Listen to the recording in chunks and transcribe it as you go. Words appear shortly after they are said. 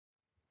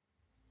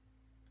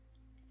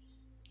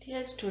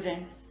Dear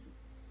students,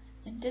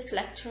 in this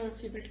lecture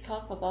we will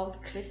talk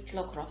about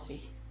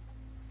crystallography.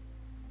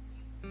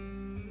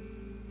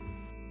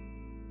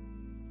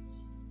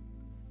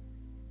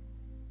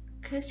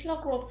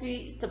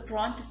 Crystallography is the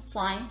branch of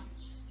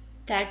science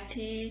that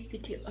deals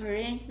with the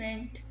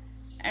arrangement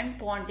and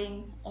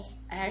bonding of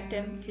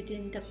atoms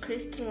within the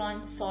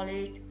crystalline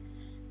solid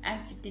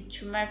and with the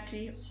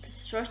geometry of the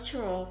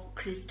structure of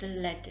crystal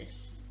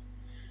lattice.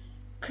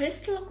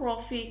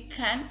 Crystallography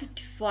can be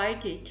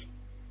divided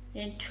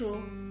into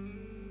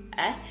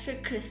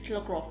asterisk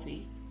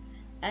crystallography.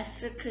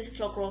 Asterisk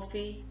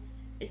crystallography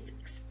is the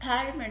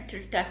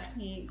experimental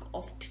technique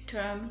of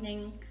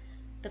determining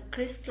the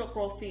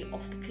crystallography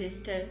of the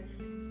crystal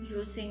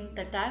using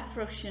the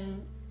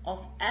diffraction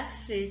of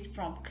X-rays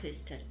from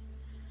crystal.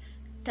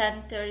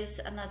 Then there is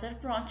another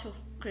branch of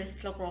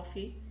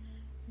crystallography,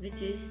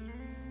 which is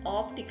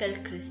optical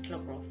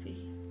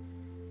crystallography.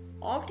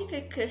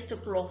 Optical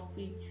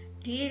crystallography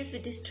deals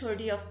with the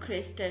study of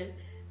crystal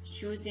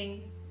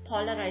using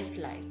polarized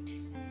light.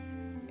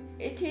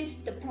 It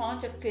is the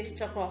branch of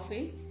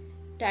crystallography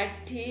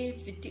that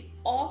deals with the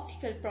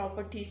optical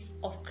properties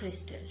of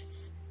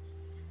crystals.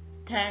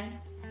 Then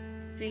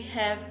we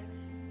have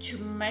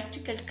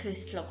geometrical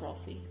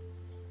crystallography.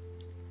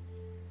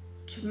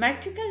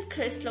 Geometrical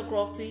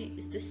crystallography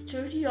is the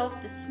study of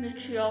the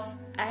symmetry of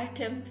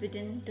atoms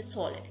within the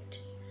solid.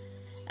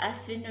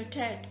 As we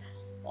noted,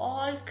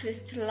 all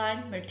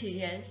crystalline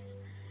materials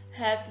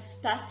have the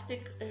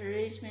specific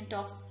arrangement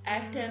of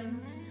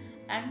atoms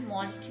and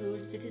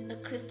molecules within the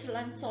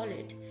crystalline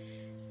solid.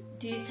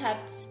 These have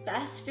the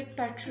specific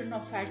pattern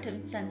of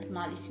atoms and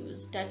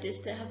molecules, that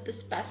is, they have the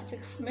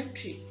specific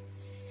symmetry.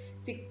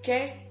 We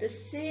get the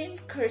same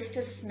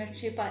crystal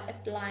symmetry by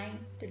applying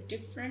the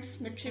different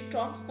symmetry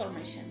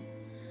transformation.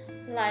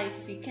 Like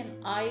we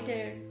can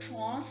either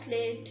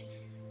translate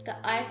the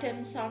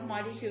atoms or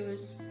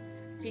molecules,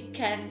 we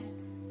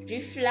can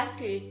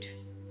reflect it,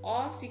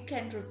 or we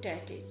can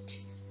rotate it.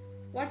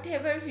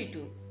 Whatever we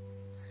do,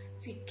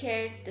 we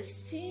get the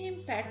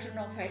same pattern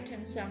of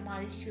atoms or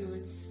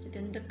molecules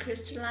within the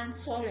crystalline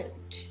solid.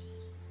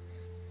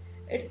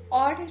 In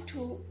order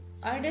to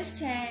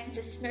understand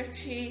the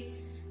symmetry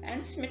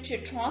and symmetry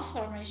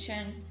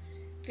transformation,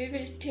 we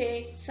will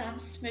take some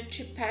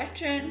symmetry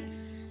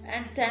pattern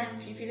and then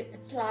we will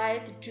apply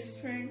the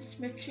different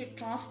symmetry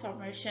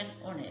transformation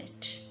on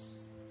it.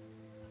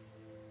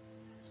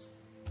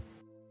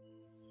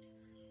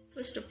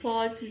 First of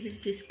all, we will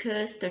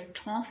discuss the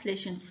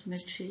translation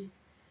symmetry.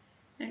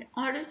 In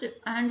order to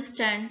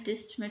understand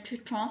this symmetry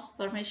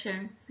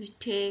transformation, we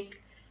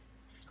take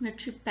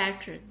symmetry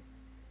pattern.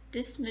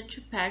 This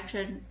symmetry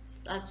pattern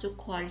is also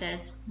called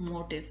as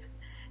motif.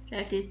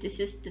 That is, this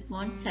is the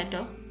one set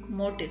of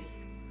motif.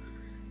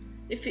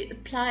 If we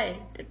apply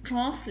the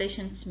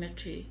translation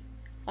symmetry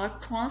or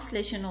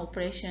translation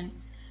operation,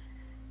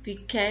 we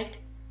get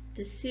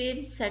the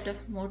same set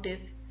of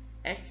motif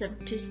at some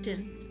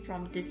distance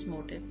from this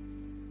motif.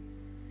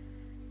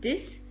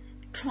 This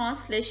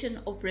translation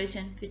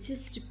operation, which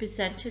is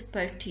represented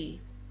by T,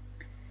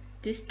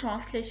 this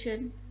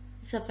translation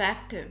is a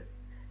vector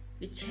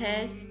which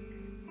has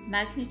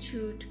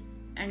magnitude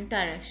and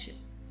direction,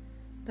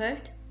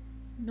 but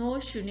no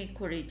unique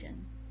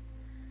origin.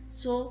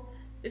 So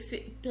if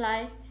we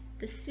apply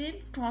the same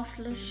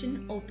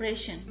translation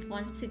operation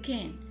once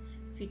again,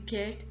 we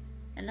get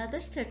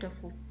another set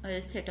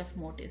of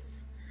motif.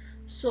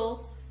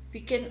 So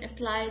we can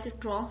apply the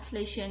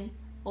translation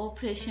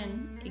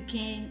operation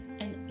again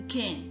and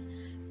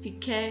again. We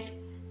get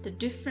the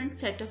different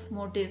set of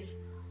motif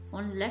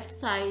on left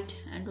side,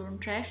 and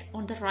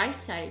on the right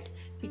side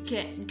we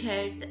can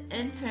get the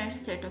infinite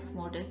set of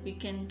motif. We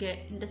can get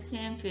in the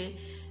same way,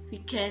 we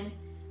can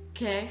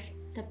get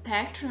the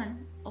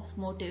pattern of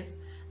motif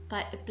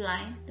by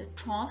applying the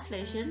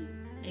translation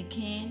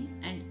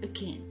again and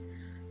again.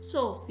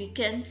 So we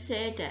can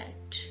say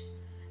that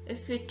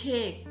if we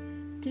take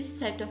this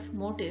set of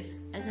motif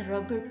as a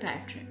rubber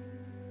pattern,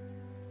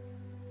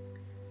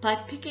 by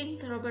picking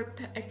the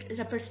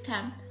rubber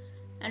stamp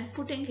and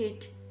putting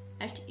it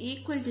at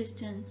equal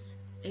distance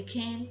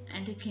again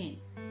and again,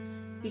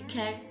 we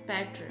get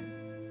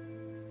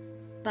pattern.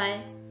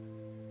 By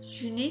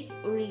unique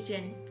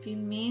origin, we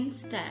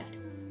means that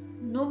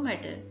no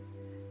matter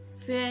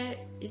where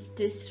is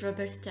this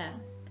rubber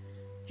stamp,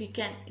 we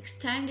can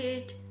extend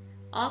it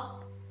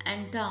up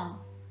and down,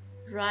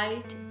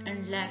 right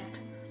and left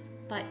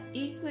by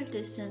equal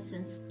distance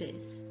in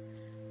space.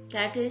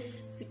 That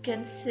is, we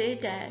can say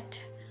that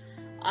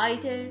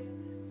either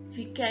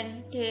we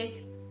can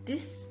take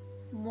this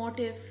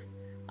motif,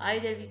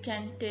 either we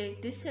can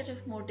take this set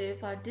of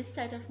motif or this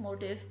set of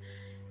motif,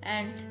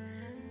 and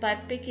by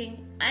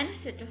picking any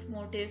set of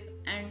motif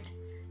and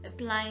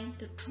applying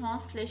the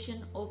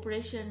translation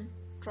operation,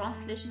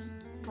 translation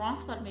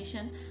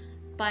transformation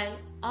by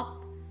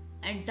up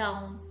and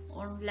down,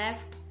 on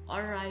left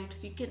or right,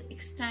 we can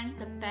extend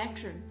the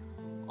pattern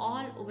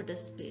all over the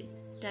space.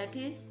 That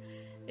is,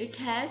 it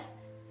has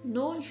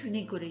no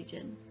unique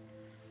origin.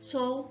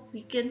 So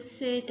we can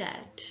say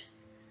that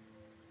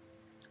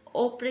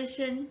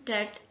operation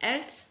that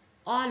acts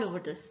all over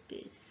the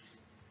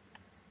space.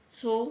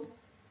 So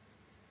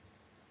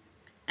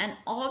an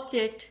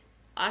object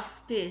or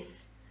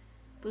space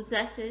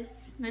possesses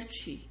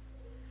symmetry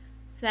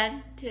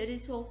when there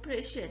is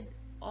operation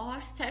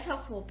or set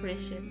of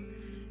operation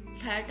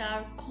that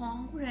are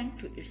congruent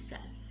to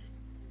itself.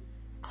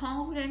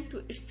 Congruent to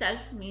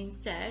itself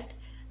means that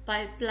by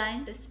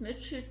applying the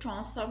symmetry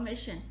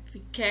transformation,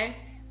 we get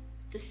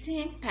the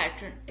same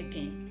pattern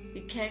again.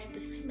 We get the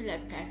similar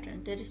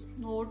pattern. There is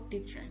no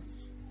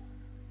difference.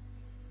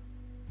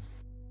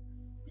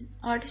 In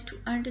order to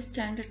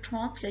understand the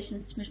translation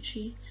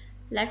symmetry,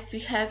 let we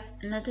have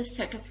another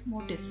set of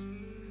motifs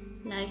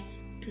like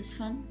this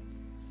one,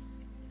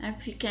 and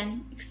we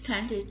can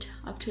extend it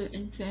up to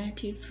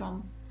infinity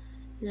from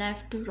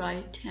left to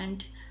right,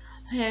 and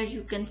here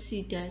you can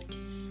see that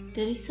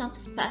there is some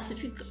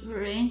specific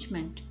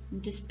arrangement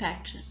in this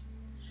pattern.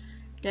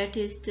 That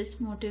is,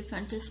 this motif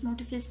and this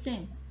motif is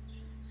same,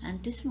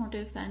 and this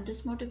motif and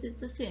this motif is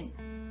the same.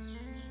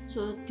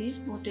 So these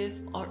motifs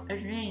are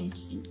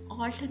arranged in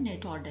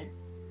alternate order.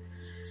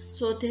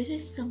 So there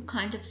is some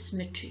kind of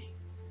symmetry.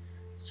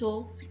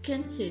 So we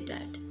can say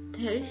that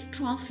there is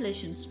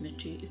translation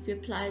symmetry. If we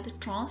apply the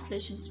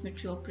translation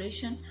symmetry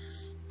operation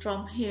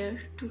from here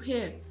to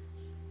here,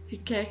 we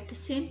get the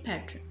same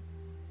pattern.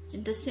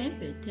 In the same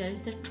way, there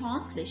is the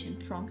translation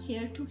from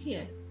here to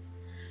here.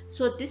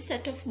 So this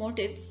set of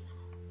motifs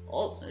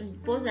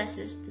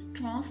possesses the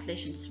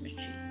translation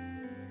symmetry.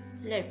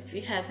 Left,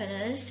 we have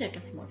another set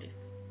of motifs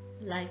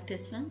like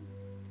this one.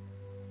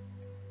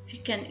 We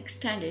can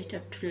extend it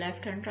up to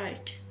left and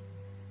right.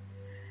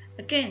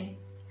 Again,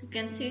 you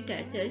can see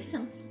that there is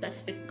some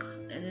specific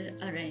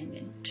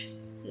arrangement,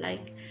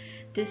 like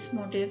this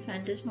motif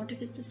and this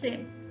motif is the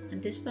same,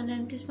 and this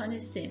one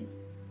is same.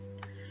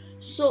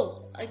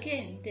 So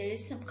again, there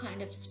is some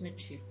kind of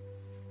symmetry.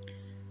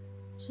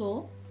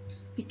 So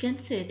we can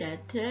say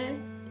that there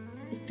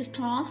is the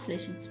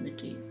translation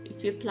symmetry.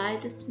 If we apply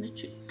the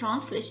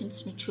translation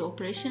symmetry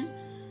operation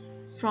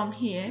from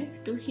here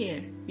to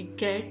here, we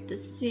get the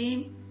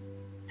same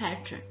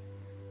pattern.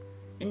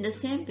 In the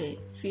same way,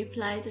 if we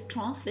apply the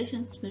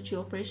translation symmetry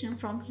operation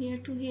from here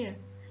to here,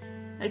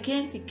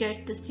 again we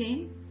get the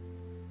same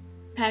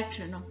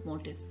pattern of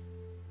motif.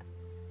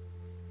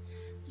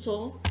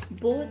 So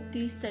both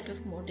these set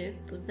of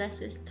motifs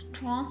possesses the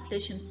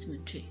translation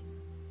symmetry.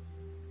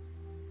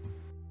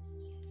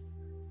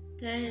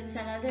 There is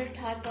another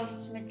type of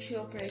symmetry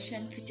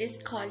operation which is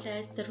called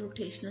as the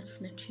rotational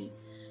symmetry.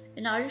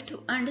 In order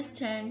to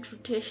understand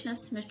rotational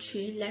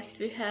symmetry, left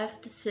we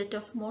have the set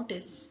of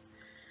motifs.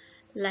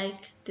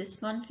 Like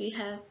this one, we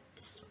have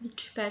this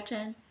symmetry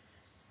pattern.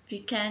 We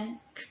can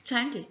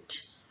extend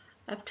it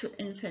up to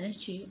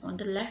infinity on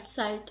the left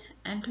side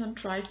and on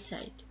the right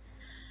side.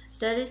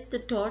 There is the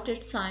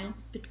dotted sign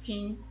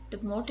between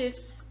the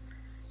motifs,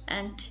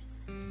 and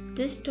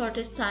this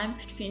dotted sign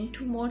between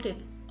two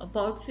motifs,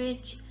 about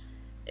which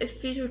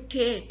if we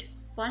rotate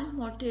one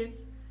motif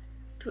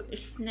to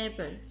its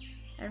neighbor,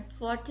 and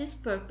for this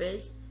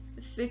purpose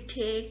if we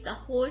take the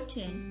whole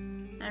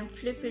chain and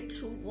flip it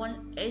through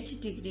 180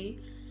 degree,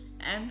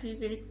 and we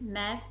will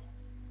map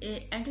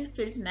and it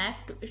will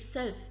map to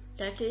itself.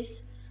 That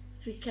is,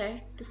 we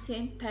get the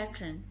same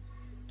pattern.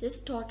 This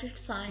dotted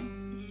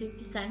sign is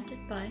represented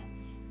by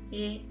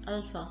A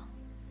alpha.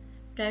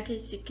 That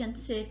is, we can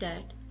say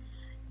that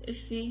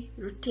if we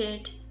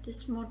rotate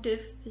this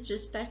motif with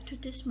respect to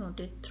this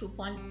motif through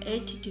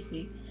 180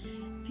 degree,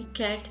 we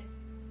get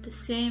the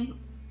same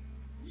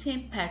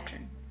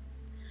pattern.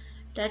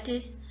 That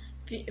is,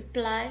 we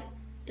apply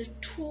the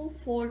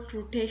two-fold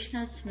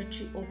rotational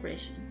symmetry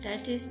operation.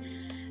 That is,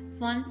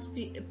 once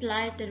we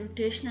apply the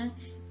rotational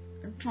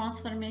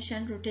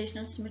transformation,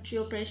 rotational symmetry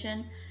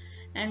operation,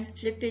 and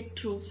flip it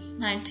through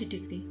 90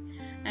 degree,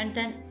 and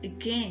then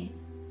again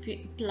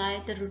we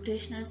apply the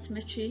rotational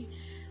symmetry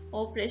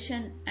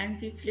operation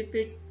and we flip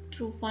it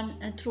through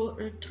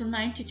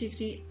 90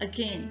 degree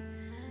again,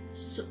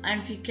 so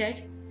and we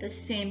get the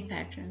same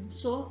pattern.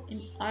 So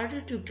in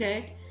order to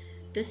get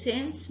the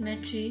same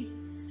symmetry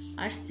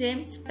or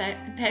same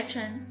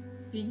pattern,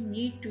 we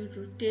need to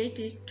rotate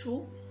it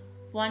through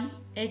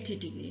 180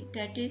 degree.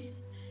 That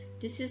is,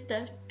 this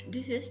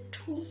is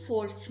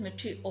two-fold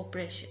symmetry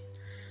operation.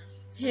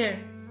 Here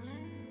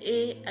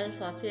A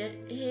alpha, where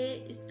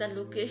A is the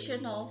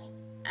location of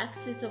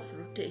axis of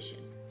rotation.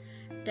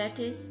 That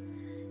is,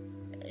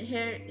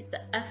 here is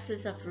the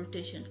axis of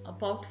rotation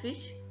about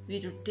which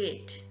we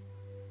rotate.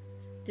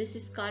 This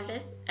is called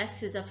as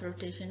axis of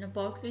rotation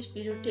about which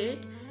we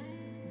rotate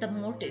the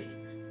motif,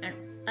 and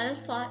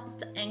alpha is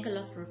the angle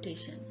of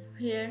rotation.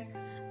 Here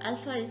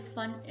alpha is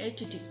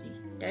 180 degree.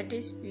 That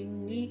is, we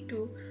need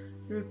to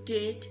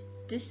rotate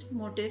this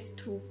motif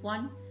through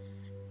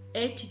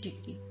 180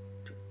 degree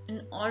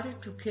in order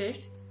to get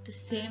the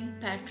same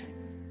pattern.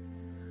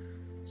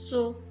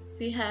 So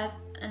we have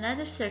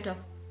another set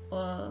of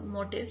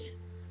motifs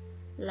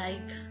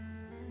like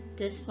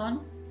this one,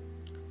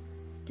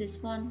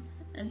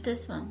 and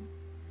this one.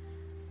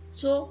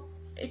 So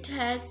it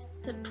has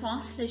the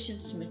translation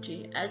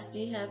symmetry. As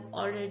we have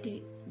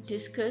already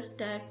discussed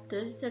that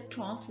there is a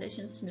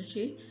translation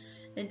symmetry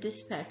in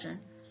this pattern.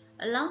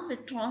 Along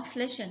with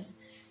translation,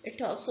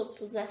 it also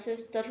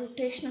possesses the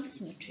rotational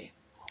symmetry.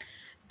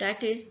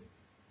 That is,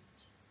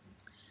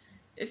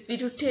 if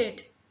we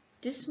rotate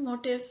this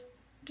motif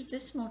to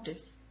this motif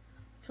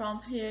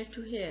from here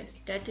to here,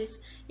 that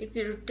is, if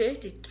we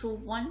rotate it through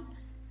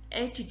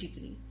 180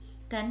 degree,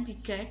 then we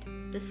get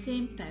the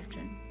same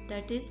pattern.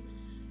 That is,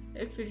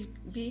 it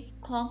will be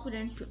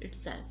congruent to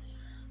itself.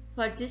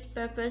 For this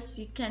purpose,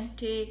 we can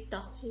take the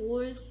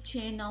whole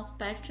chain of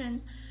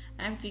pattern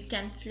and we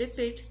can flip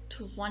it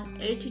through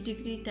 180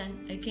 degree,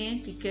 then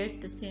again we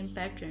get the same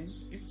pattern.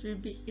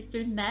 It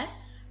will map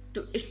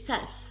to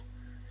itself.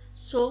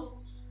 So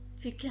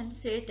we can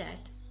say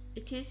that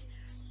it is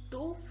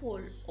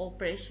twofold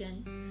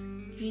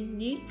operation. We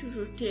need to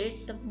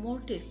rotate the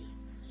motif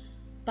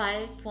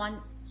by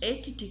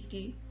 180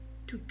 degree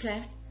to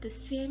get the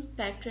same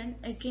pattern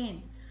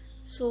again.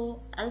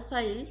 So alpha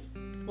is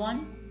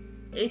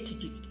 180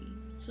 degree.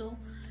 So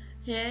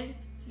here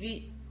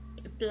we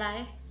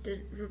apply the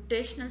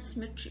rotational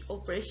symmetry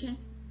operation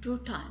 2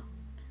 times.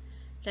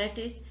 That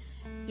is,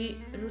 we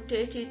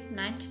rotate it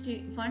 90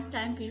 degree. One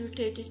time we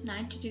rotate it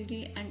 90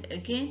 degree and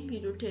again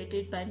we rotate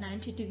it by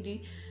 90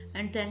 degree,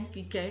 and then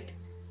we get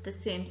the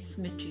same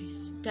symmetry.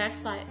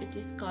 That's why it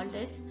is called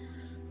as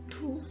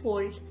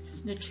twofold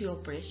symmetry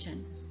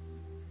operation.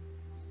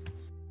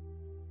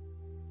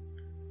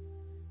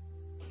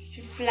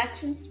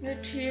 Reflection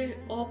symmetry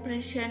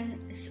operation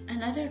is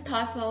another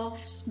type of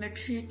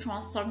symmetry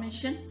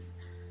transformations.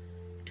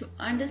 To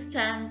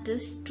understand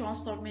this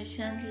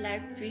transformation,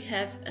 like we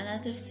have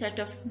another set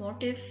of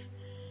motif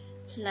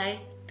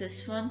like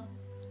this one.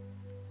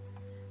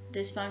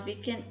 This one we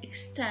can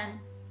extend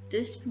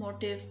this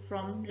motif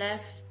from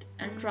left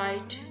and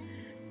right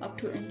up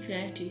to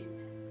infinity.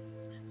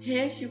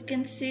 Here you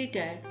can see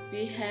that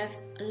we have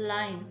a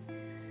line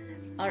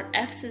or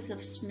axis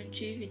of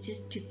symmetry which is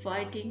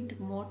dividing the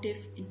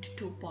motif into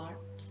 2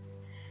 parts.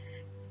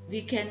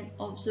 We can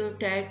observe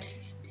that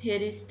here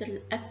is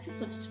the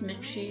axis of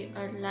symmetry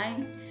or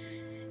line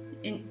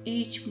in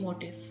each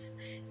motif.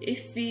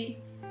 If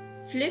we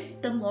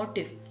flip the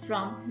motif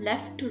from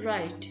left to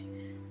right,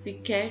 we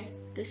get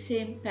the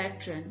same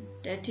pattern.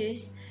 That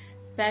is,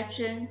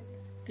 pattern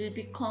will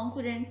be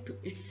congruent to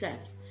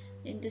itself.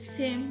 In the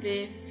same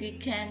way, we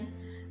can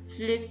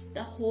flip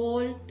the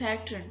whole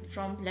pattern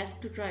from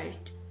left to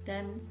right,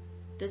 then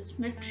the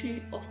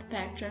symmetry of the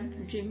pattern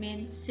will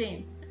remain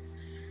same.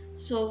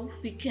 So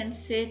we can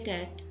say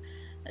that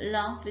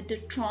along with the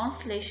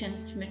translation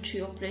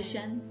symmetry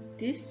operation,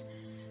 this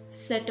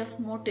set of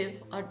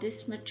motif or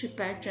this symmetry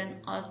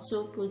pattern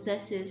also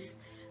possesses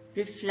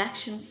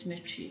reflection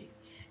symmetry.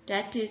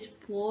 That is,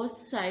 both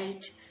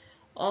sides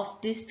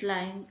of this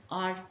line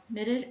are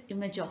mirror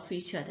image of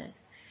each other.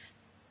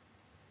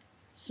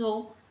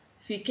 So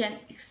we can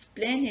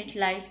explain it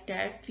like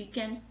that. We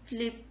can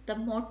flip the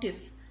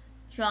motif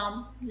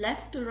from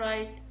left to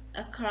right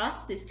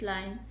across this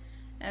line,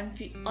 and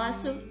we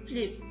also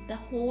flip the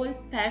whole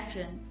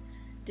pattern.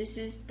 This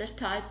is the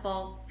type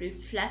of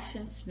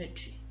reflection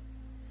symmetry,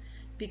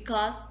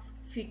 because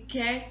we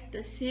get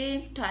the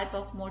same type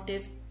of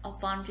motif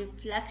upon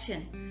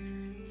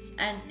reflection,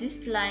 and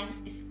this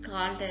line is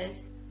called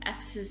as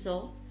axis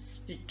of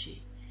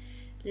symmetry.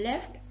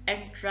 Left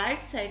and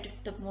right side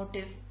of the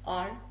motif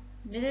are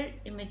mirror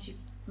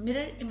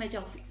image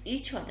of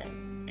each other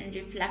in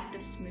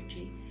reflective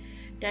symmetry.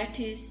 That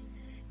is,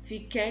 we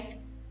get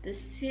the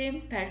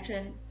same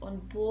pattern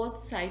on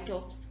both sides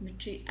of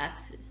symmetry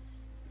axis.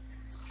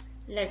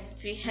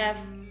 We have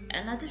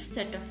another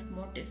set of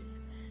motif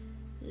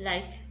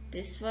like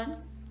this one,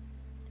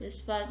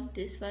 this one,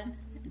 this one,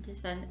 and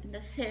this one. In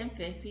the same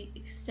way, we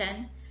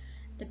extend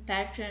the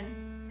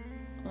pattern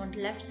on the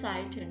left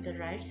side and the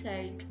right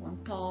side,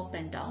 on top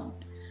and down.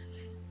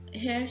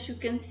 Here you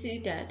can see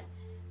that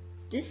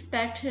this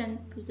pattern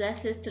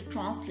possesses the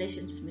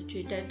translation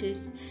symmetry. That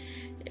is,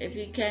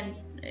 we can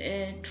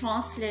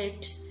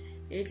translate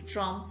it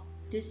from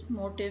this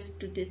motif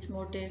to this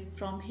motif,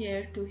 from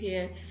here to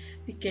here,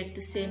 we get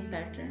the same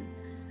pattern.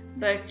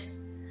 But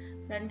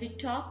when we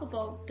talk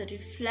about the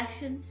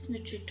reflection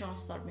symmetry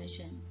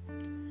transformation,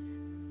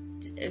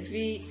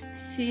 we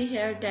see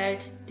here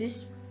that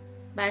this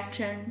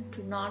pattern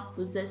do not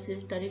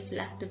possesses the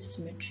reflective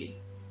symmetry.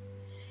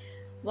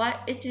 Why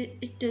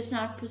it does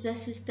not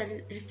possesses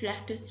the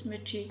reflective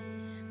symmetry?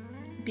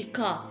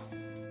 Because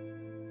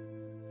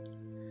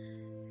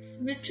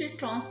symmetry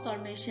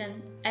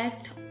transformation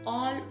act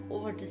all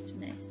over the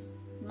space,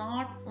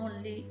 not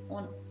only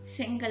on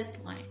single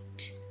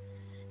point.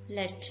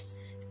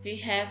 We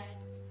have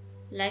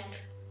like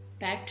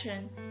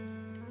pattern,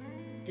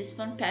 this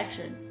one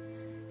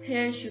pattern.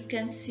 Here you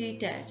can see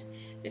that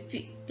if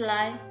we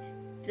apply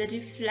the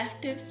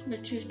reflective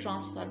symmetry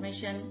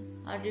transformation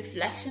or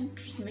reflection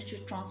symmetry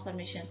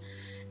transformation,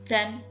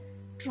 then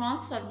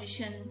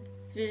transformation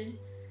will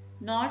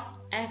not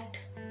act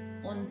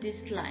on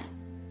this line,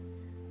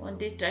 on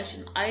this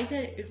direction. Either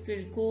it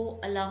will go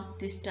along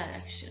this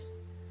direction.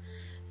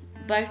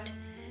 But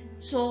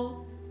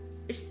so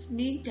it's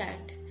mean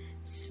that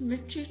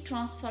symmetry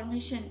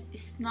transformation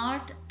is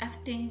not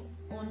acting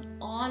on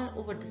all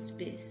over the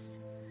space.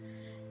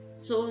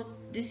 So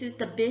this is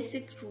the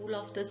basic rule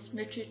of the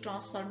symmetry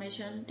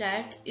transformation,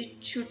 that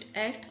it should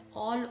act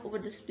all over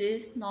the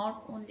space,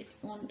 not only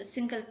on the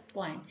single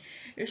point.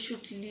 It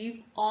should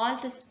leave all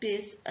the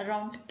space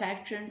around the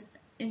pattern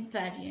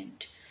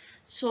invariant.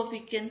 So we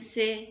can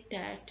say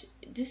that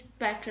this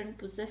pattern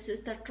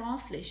possesses the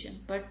translation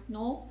but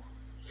no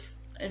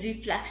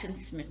reflection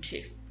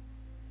symmetry.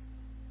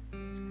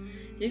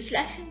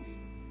 Reflection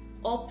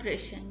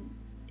operation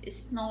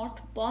is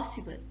not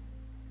possible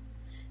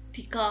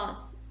because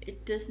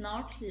it does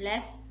not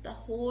left the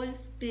whole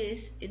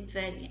space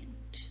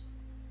invariant.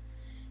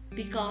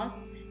 Because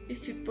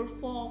if we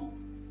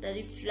perform the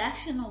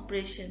reflection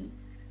operation,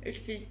 it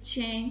will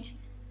change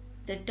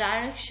the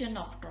direction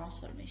of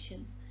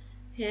transformation.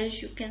 Here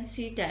you can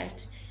see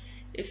that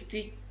if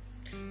we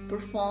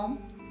perform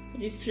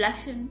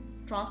reflection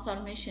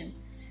transformation,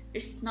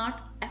 it's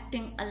not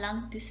acting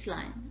along this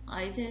line,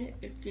 either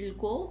it will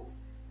go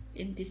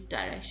in this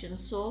direction.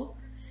 So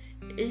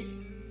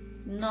it's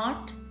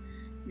not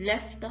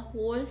left the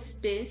whole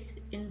space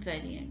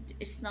invariant.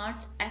 It's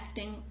not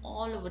acting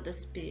all over the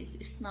space.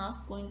 It's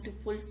not going to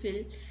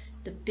fulfill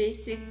the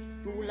basic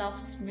rule of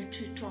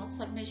symmetry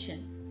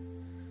transformation.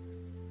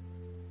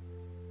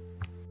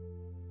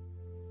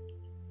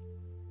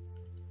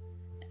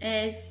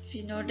 As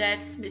we know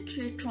that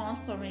symmetry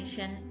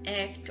transformation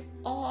act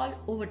all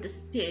over the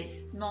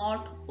space,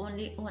 not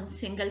only on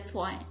single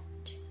point.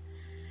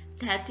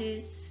 That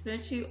is,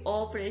 symmetry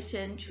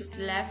operation should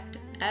left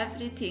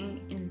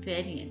everything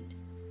invariant.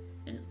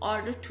 In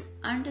order to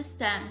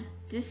understand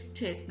this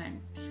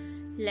statement,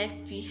 let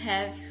we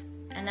have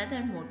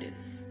another motif.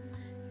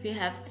 We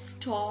have the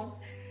star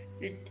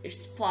with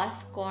its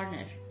 5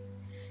 corners.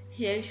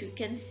 Here you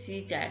can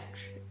see that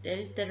there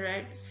is the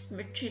red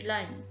symmetry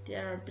line.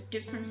 There are the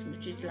different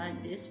symmetry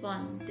lines, this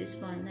one,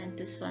 and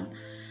this one.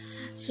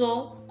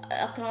 So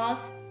across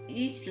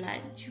each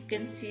line, you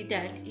can see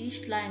that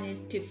each line is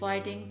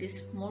dividing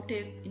this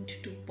motif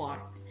into 2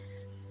 parts.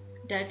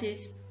 That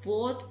is,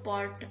 both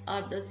part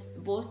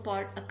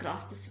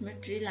across the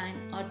symmetry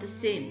line are the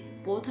same.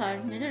 Both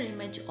are mirror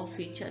image of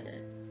each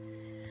other.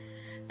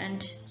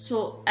 And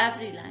so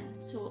every line,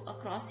 so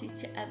across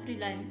every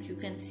line, you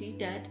can see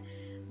that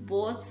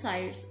both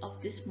sides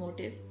of this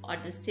motif are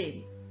the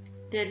same.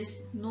 There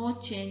is no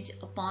change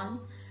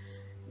upon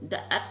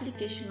the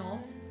application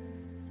of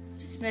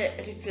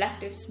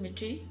reflective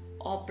symmetry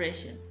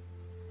operation.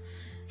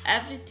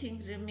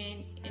 Everything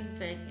remains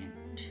invariant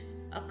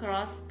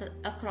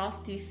across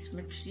this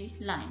symmetry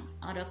line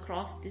or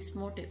across this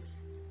motif.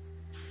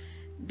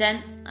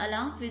 Then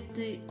along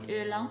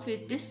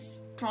with this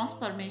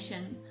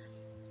transformation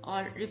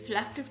or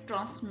reflective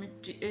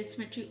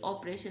symmetry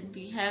operation,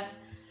 we have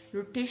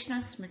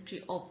rotational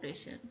symmetry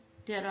operation.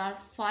 There are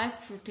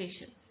 5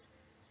 rotations.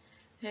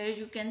 Here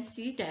you can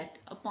see that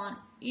upon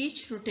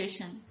each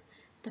rotation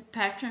the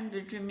pattern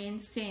will remain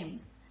same.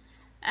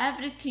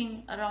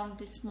 Everything around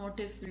this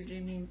motif will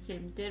remain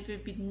same. There will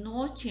be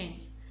no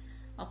change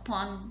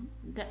upon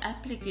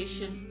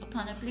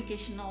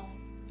application of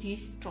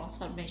this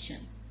transformation.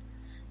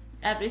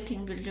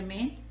 Everything will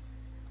remain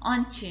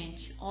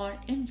unchanged or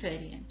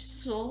invariant.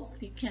 So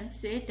we can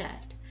say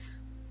that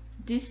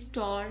this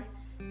star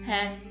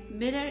has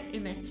mirror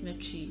image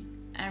symmetry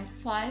and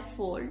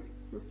 5-fold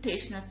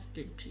rotational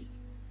symmetry.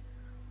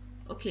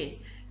 Okay,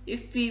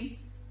 if we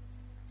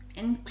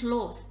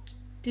enclose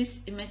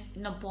this image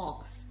in a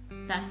box,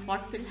 then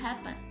what will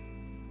happen?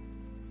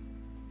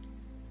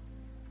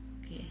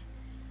 Okay,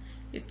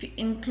 if we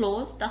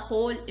enclose the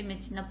whole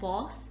image in a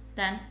box,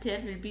 then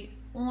there will be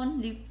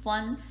only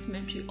one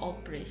symmetry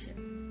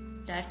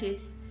operation. That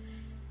is,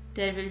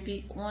 there will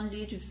be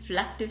only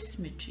reflective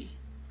symmetry.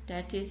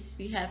 That is,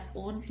 we have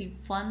only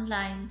one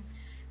line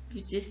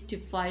which is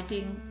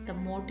dividing the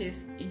motif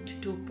into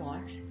 2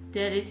 parts.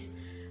 There is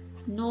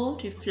no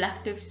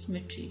reflective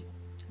symmetry.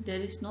 There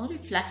is no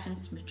reflection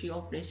symmetry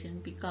operation,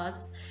 because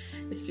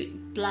if we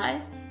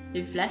apply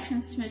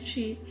reflection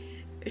symmetry,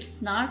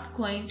 it's not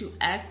going to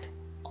act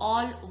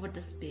all over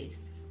the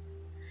space.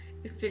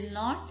 It will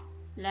not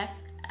left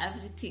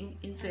everything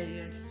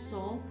invariant.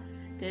 So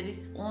there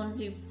is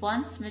only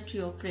one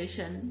symmetry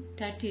operation,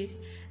 that is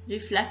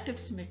reflective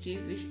symmetry,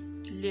 which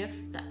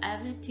left the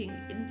everything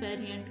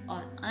invariant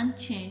or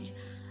unchanged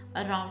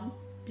around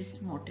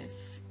this motif.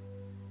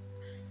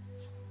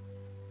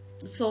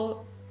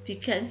 So we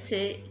can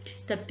say it's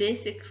the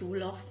basic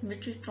rule of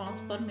symmetry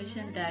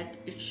transformation, that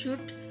it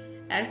should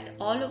act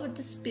all over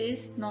the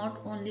space, not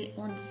only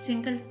on the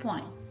single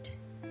point.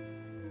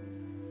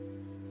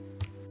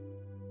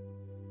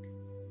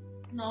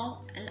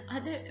 Now,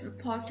 another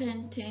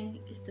important thing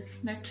is the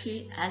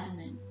symmetry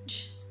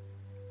element.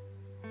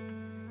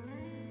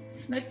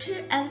 Symmetry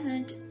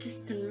element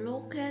is the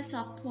locus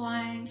of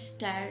points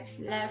that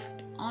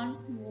left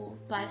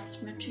unmoved by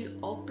symmetry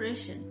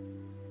operation.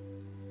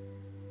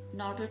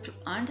 In order to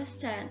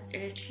understand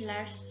it,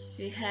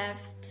 we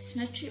have this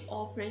symmetry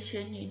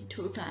operation in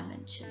 2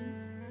 dimensions.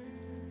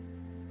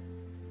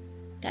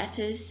 That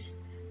is,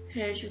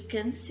 here you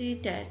can see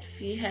that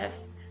we have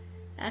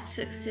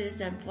x-axis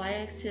and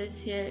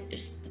y-axis. Here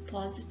is the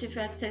positive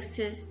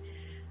x-axis.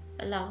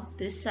 Along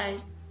this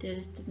side there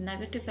is the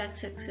negative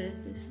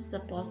x-axis. This is the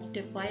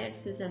positive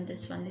y-axis and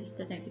this one is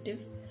the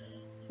negative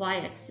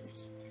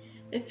y-axis.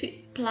 If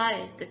we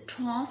apply the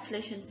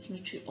translation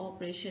symmetry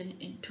operation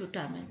in 2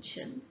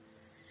 dimensions,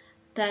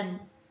 then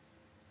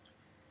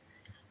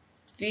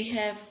we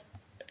have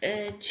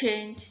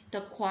changed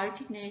the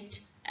coordinate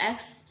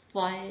x,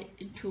 y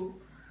into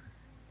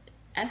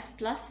x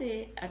plus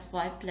a and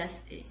y plus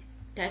a.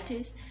 That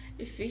is,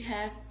 if we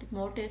have the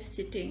motif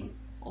sitting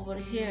over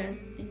here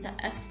in the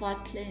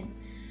xy plane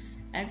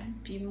and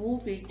we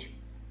move it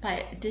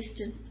by a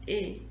distance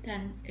a,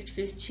 then it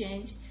will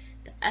change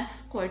the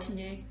x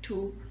coordinate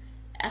to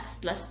x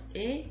plus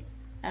a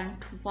and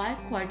to y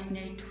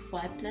coordinate to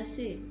y plus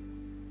a.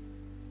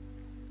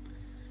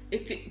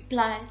 If we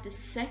apply the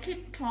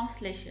second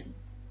translation,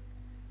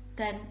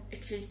 then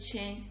it will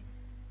change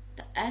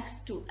the x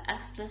to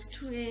x plus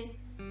 2a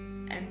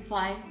and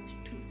y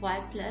to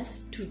y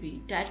plus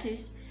 2b. That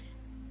is,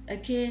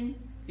 again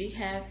we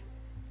have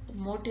a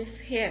motif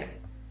here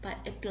by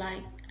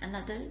applying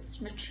another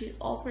symmetry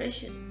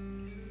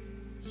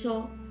operation.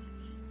 So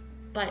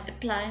by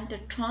applying the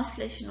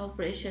translation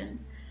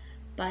operation,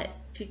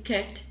 we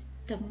get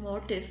the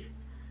motif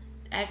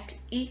at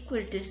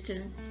equal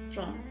distance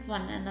from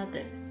one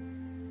another.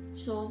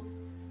 So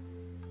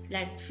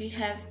like we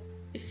have,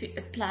 if we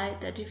apply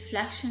the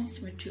reflection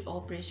symmetry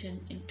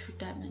operation in 2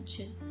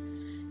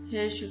 dimensions,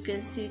 here you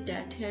can see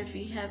that here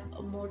we have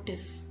a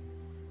motif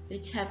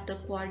which have the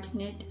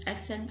coordinate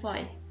x and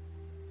y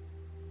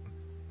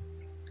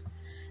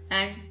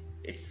and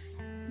its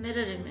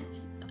mirror image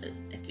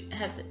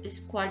have its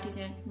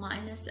coordinate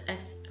minus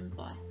x and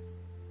y.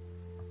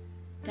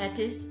 That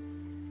is,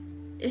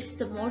 it's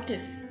the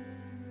motif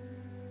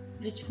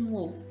which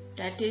move.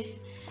 That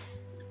is,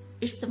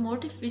 it's the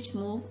motif which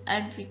move,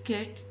 and we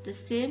get the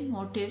same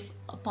motif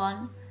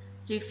upon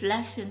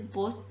reflection.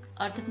 Both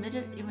are the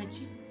mirror image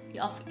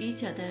of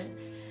each other.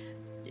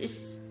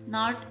 It's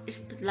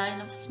the line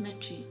of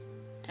symmetry.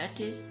 That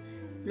is,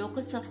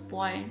 locus of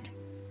point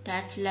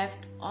that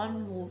left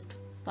unmoved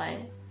by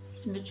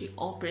symmetry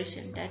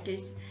operation. That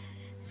is,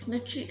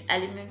 symmetry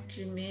element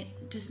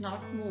does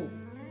not move.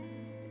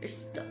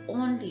 It's the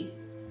only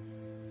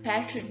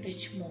pattern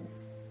which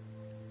moves.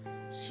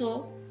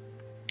 So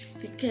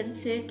we can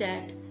say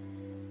that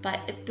by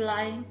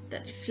applying the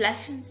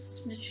reflection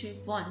symmetry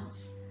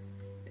once,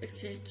 it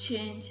will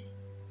change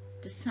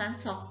the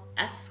sense of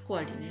x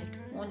coordinate.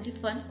 Only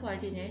one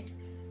coordinate,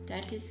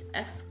 that is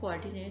x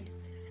coordinate,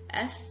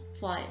 x,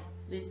 y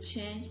will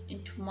change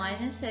into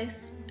minus x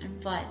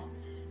and y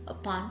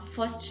upon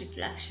first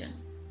reflection.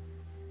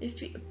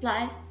 If we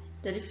apply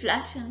the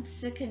reflection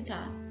second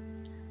time,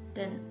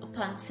 then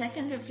upon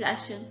second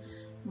reflection,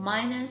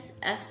 minus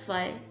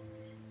xy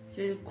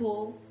will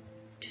go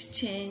to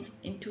change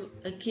into,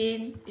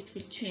 again it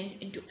will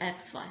change into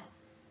xy.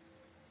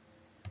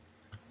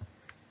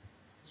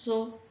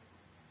 So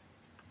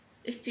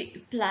if we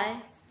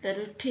apply the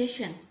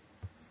rotation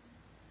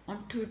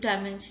on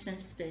 2-dimensional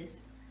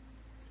space,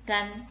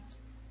 then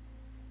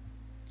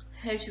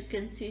here you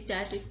can see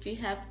that if we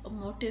have a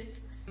motif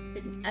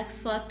in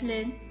xy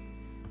plane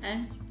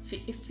and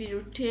if we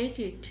rotate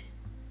it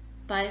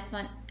by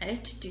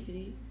 180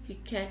 degree, we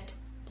get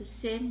the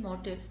same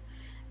motif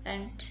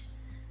and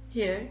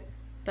here,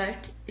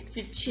 but it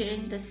will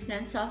change the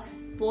sense of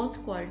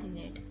both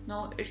coordinate.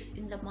 Now it's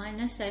in the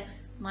minus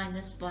x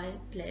minus y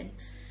plane.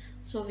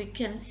 So we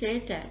can say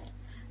that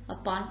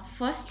upon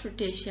first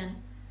rotation,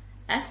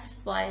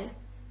 xy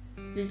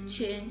will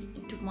change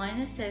into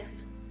minus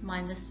x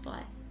minus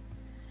y.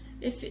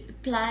 If we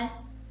apply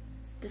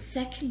the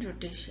second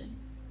rotation,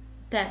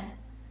 then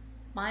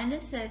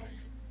minus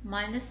x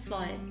minus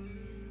y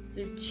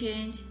will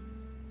change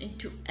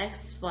into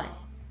xy.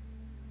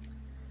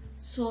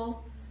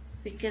 So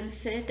we can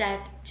say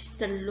that it's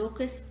the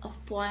locus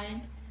of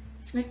point,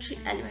 symmetry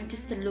element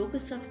is the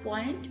locus of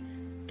point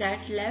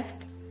that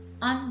left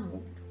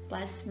unmoved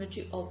by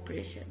symmetry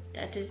operation.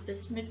 That is, the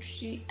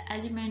symmetry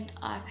element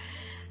are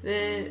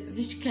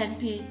which can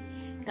be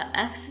the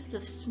axis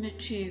of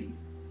symmetry,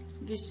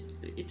 which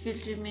it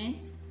will remain,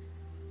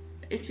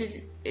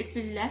 it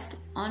will left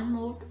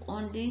unmoved.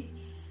 Only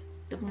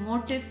the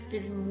motif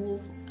will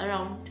move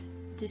around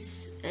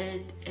this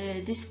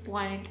this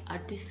point or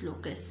this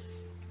locus.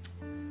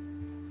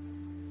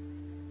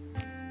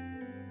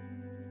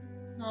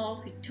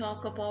 Now we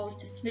talk about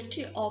the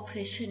symmetry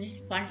operation in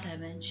 1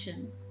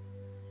 dimension.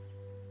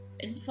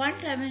 In 1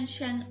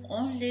 dimension,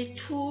 only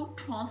 2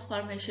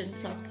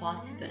 transformations are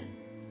possible.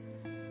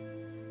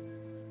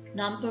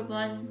 Number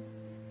 1,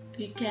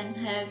 we can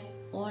have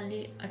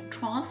only a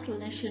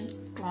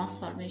translation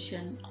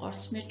transformation or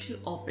symmetry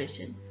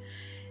operation.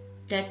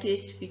 That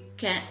is,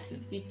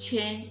 we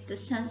change the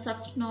sense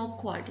of no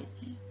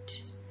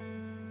coordinate.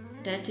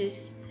 That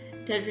is,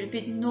 there will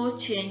be no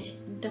change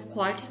in the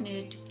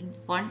coordinate in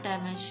 1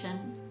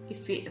 dimension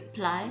if we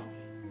apply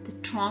the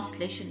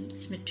translation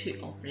symmetry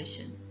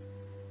operation.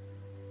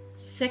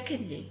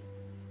 Secondly,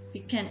 we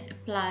can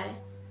apply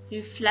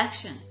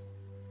reflection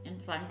in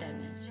one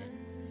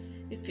dimension.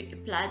 If we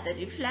apply the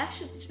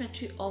reflection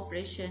symmetry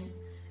operation,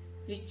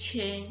 we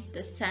change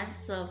the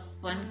sense of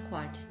one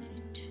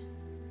coordinate.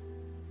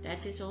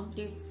 That is,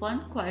 only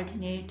one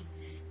coordinate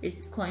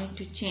is going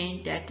to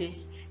change, that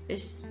is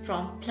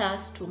from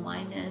plus to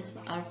minus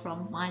or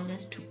from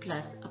minus to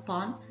plus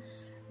upon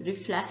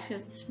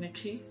reflection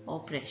symmetry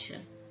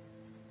operation.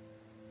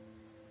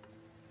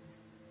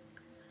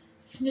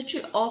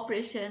 Symmetry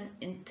operation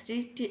in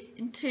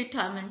three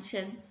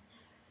dimensions.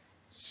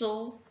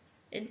 So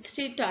in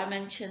 3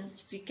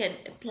 dimensions we can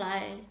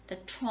apply the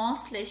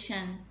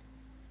translation,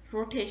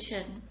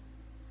 rotation,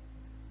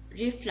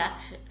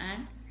 reflection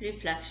and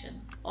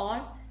reflection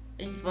or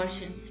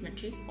inversion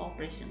symmetry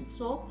operation.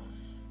 So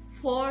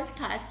 4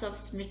 types of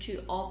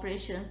symmetry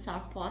operations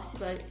are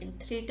possible in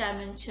 3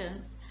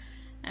 dimensions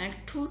and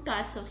 2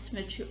 types of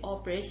symmetry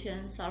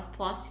operations are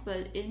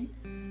possible in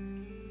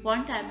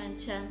 1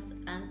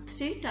 dimension and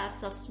 3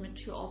 types of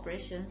symmetry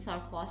operations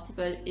are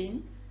possible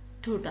in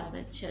 2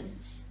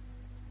 dimensions.